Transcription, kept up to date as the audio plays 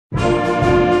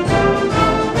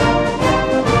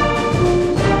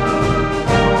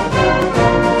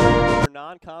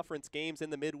conference games in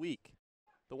the midweek.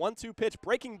 The 1-2 pitch,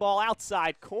 breaking ball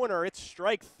outside corner. It's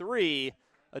strike 3.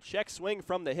 A check swing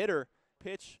from the hitter.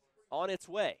 Pitch on its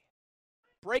way.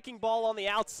 Breaking ball on the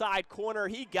outside corner.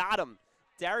 He got him.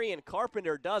 Darian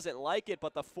Carpenter doesn't like it,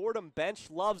 but the Fordham bench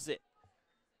loves it.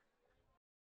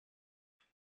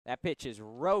 That pitch is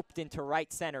roped into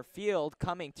right center field,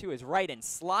 coming to his right and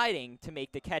sliding to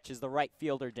make the catch as the right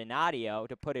fielder Donadio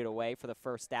to put it away for the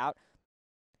first out.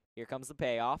 Here comes the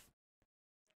payoff.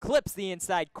 Clips the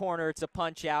inside corner. It's a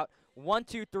punch out.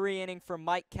 1-2-3 inning for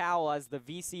Mike Cowell as the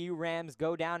VCU Rams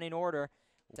go down in order.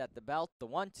 It's at the belt. The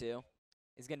 1-2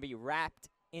 is going to be wrapped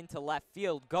into left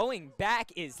field. Going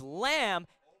back is Lamb,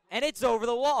 and it's over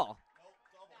the wall.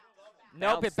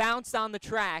 Nope, it bounced on the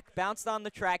track,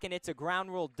 and it's a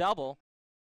ground rule double.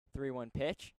 3-1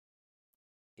 pitch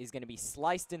is going to be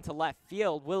sliced into left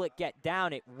field. Will it get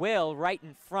down? It will, right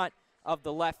in front of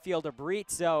the left fielder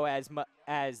Brizzo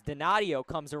as Donadio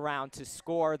comes around to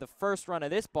score the first run of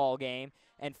this ball game,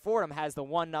 and Fordham has the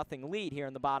 1-0 lead here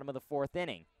in the bottom of the 4th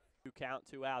inning. 2 count,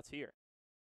 2 outs here.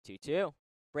 2-2.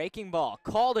 Breaking ball,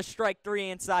 called a strike 3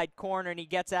 inside corner, and he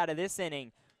gets out of this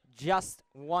inning just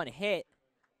 1 hit.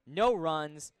 No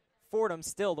runs. Fordham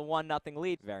still the 1-0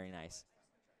 lead. Very nice.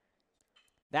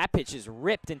 That pitch is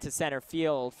ripped into center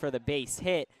field for the base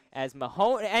hit as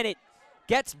Mahoney, and it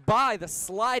gets by the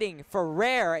sliding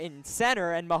Ferrer in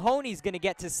center, and Mahoney's going to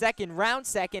get to second, round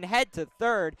second, head to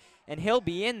third, and he'll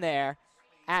be in there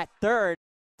at third.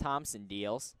 Thompson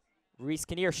deals. Reese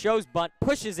Kinnear shows bunt,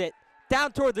 pushes it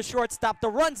down toward the shortstop. The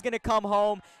run's going to come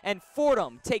home, and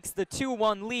Fordham takes the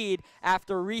 2-1 lead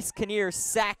after Reese Kinnear's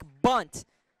sac bunt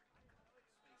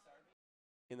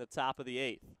in the top of the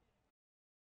 8th.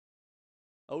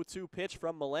 0-2 pitch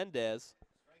from Melendez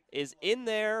is in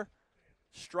there.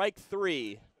 Strike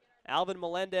 3. Alvin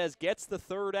Melendez gets the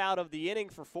 3rd out of the inning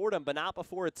for Fordham, but not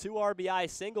before a 2 RBI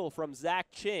single from Zach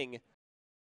Ching.